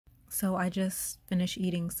So I just finished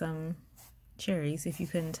eating some cherries, if you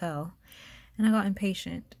couldn't tell, and I got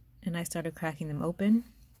impatient and I started cracking them open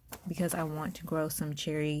because I want to grow some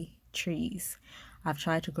cherry trees. I've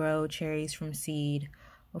tried to grow cherries from seed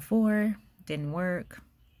before, didn't work.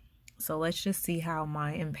 So let's just see how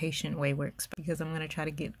my impatient way works, because I'm going to try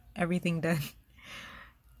to get everything done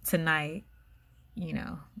tonight. You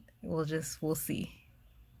know, we'll see.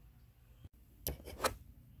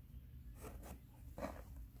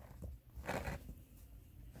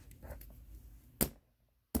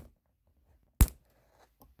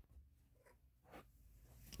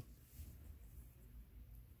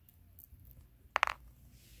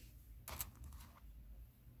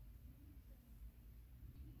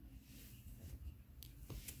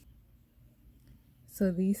 So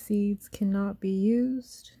these seeds cannot be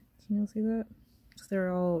used. Can you see that?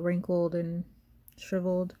 They're all wrinkled and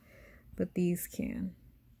shriveled, but these can.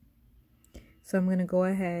 So I'm going to go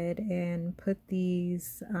ahead and put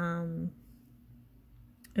these in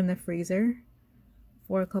the freezer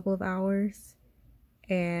for a couple of hours,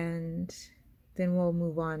 and then we'll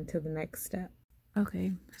move on to the next step.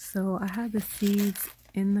 Okay, so I had the seeds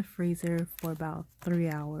in the freezer for about 3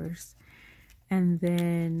 hours, and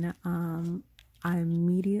then I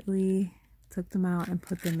immediately took them out and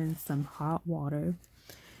put them in some hot water.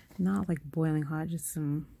 Not like boiling hot, just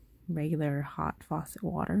some regular hot faucet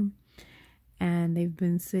water. And they've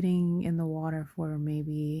been sitting in the water for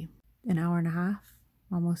maybe an hour and a half,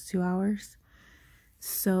 almost 2 hours.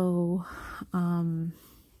 So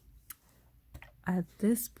at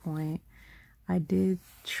this point, I did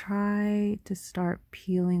try to start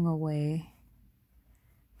peeling away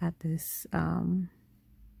at this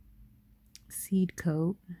seed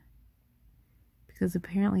coat, because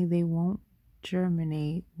apparently they won't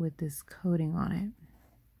germinate with this coating on it,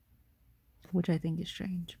 which I think is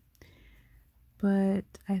strange. But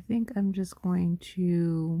I think I'm just going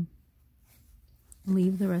to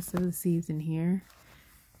leave the rest of the seeds in here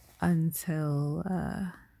until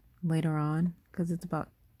later on, because it's about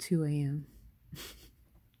 2 a.m.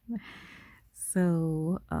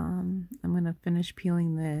 So I'm gonna finish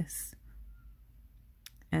peeling this,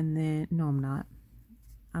 and then no, I'm not.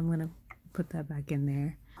 I'm gonna put that back in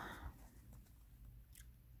there.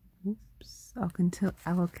 Oops.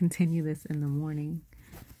 I will continue this in the morning.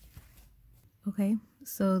 Okay,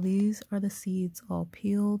 so these are the seeds all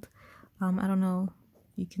peeled. I don't know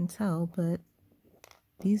if you can tell, but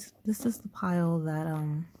this is the pile that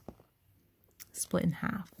split in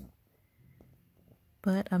half.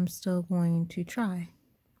 But I'm still going to try,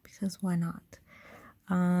 because why not?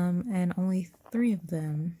 And only 3 of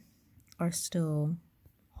them are still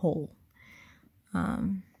whole.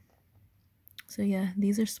 So yeah,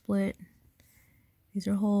 these are split. These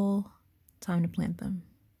are whole. Time to plant them.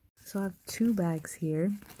 So I have 2 bags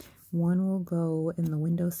here. One will go in the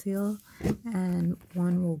windowsill, and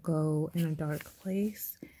one will go in a dark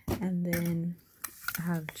place. And then I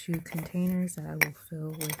have 2 containers that I will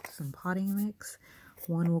fill with some potting mix.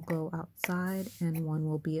 One will go outside, and one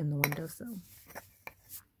will be in the windowsill.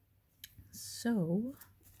 So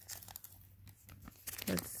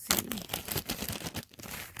let's see.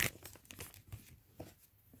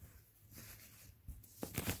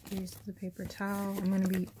 Here's the paper towel. I'm going to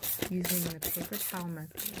be using the paper towel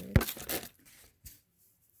method.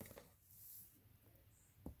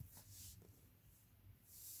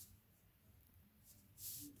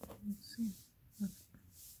 Let's see.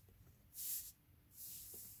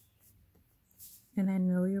 And I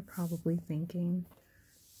know you're probably thinking,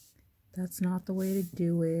 that's not the way to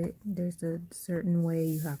do it. There's a certain way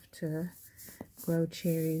you have to grow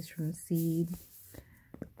cherries from seed.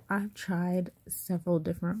 I've tried several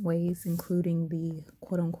different ways, including the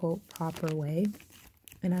quote-unquote proper way,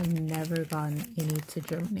 and I've never gotten any to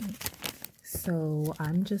germinate. So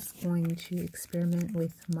I'm just going to experiment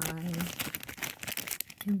with my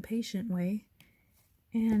impatient way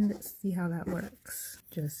and see how that works.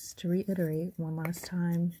 Just to reiterate one last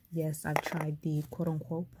time, yes, I've tried the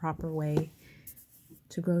quote-unquote proper way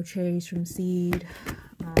to grow cherries from seed,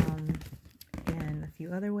 and a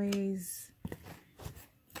few other ways.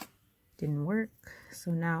 Didn't work,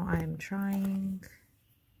 so now I'm trying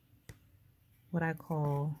what I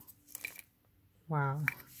call, wow,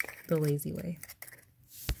 the lazy way.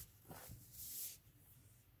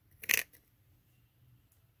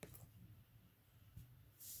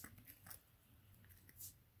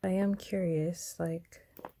 I am curious, like,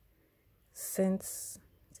 since,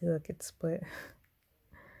 see, look, it's split.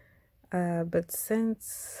 But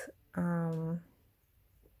since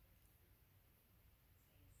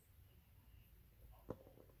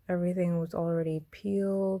everything was already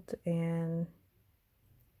peeled and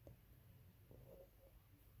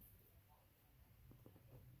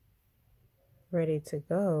ready to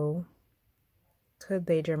go, could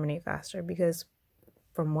they germinate faster? Because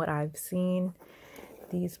from what I've seen,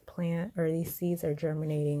 these seeds are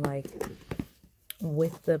germinating like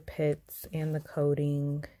with the pits and the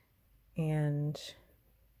coating, and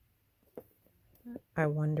I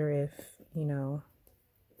wonder if, you know,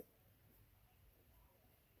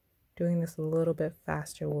 doing this a little bit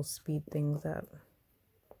faster will speed things up.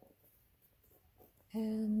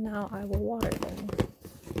 And now I will water them.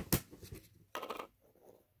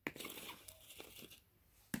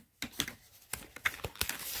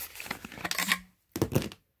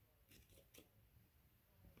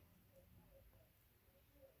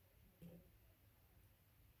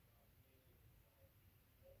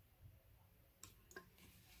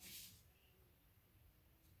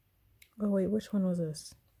 Oh wait, which one was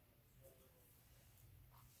this?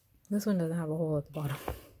 This one doesn't have a hole at the bottom.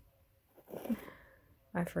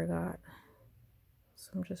 I forgot.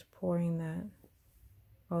 So I'm just pouring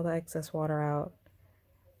all the excess water out.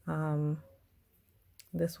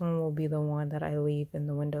 This one will be the one that I leave in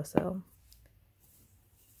the windowsill.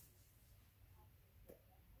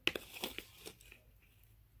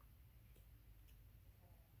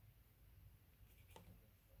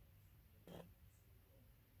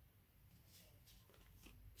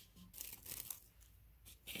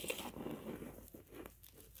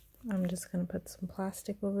 I'm just going to put some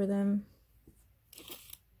plastic over them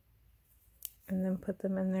and then put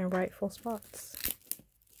them in their rightful spots.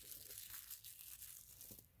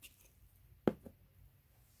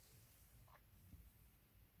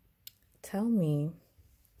 Tell me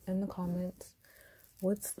in the comments,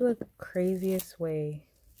 what's the craziest way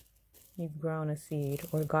you've grown a seed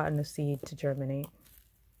or gotten a seed to germinate?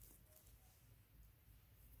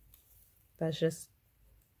 That's just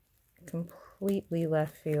completely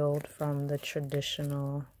left field from the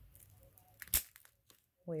traditional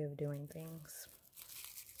way of doing things.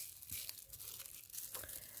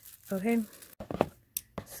 Okay,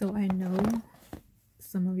 so I know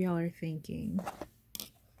some of y'all are thinking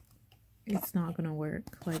it's not gonna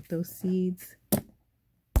work. Like those seeds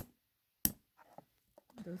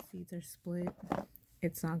are split.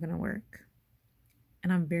 It's not gonna work.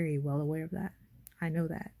 And I'm very well aware of that. I know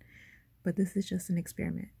that. But this is just an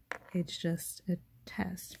experiment. It's just a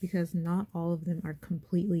test because not all of them are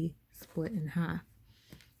completely split in half.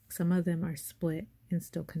 Some of them are split and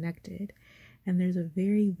still connected. And there's a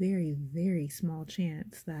very, very, very small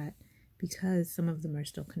chance that because some of them are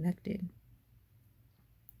still connected,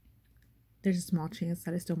 there's a small chance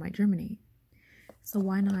that it still might germinate. So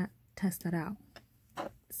why not test that out?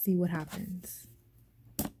 See what happens.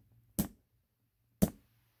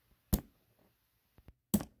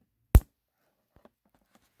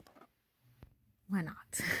 Why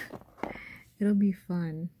not? It'll be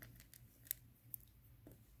fun.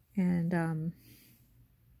 And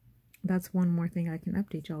that's one more thing I can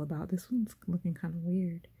update y'all about. This one's looking kind of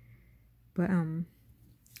weird. But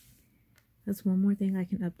that's one more thing I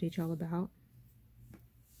can update y'all about.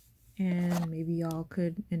 And maybe y'all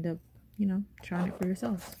could end up, you know, trying it for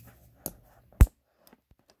yourselves.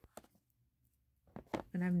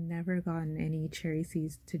 And I've never gotten any cherry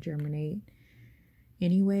seeds to germinate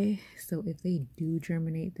anyway. So if they do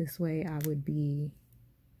germinate this way, I would be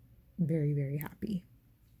very, very happy.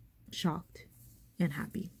 Shocked and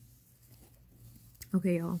happy.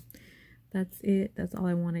 Okay, y'all. That's it. That's all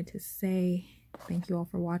I wanted to say. Thank you all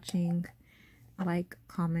for watching. Like,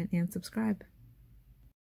 comment, and subscribe.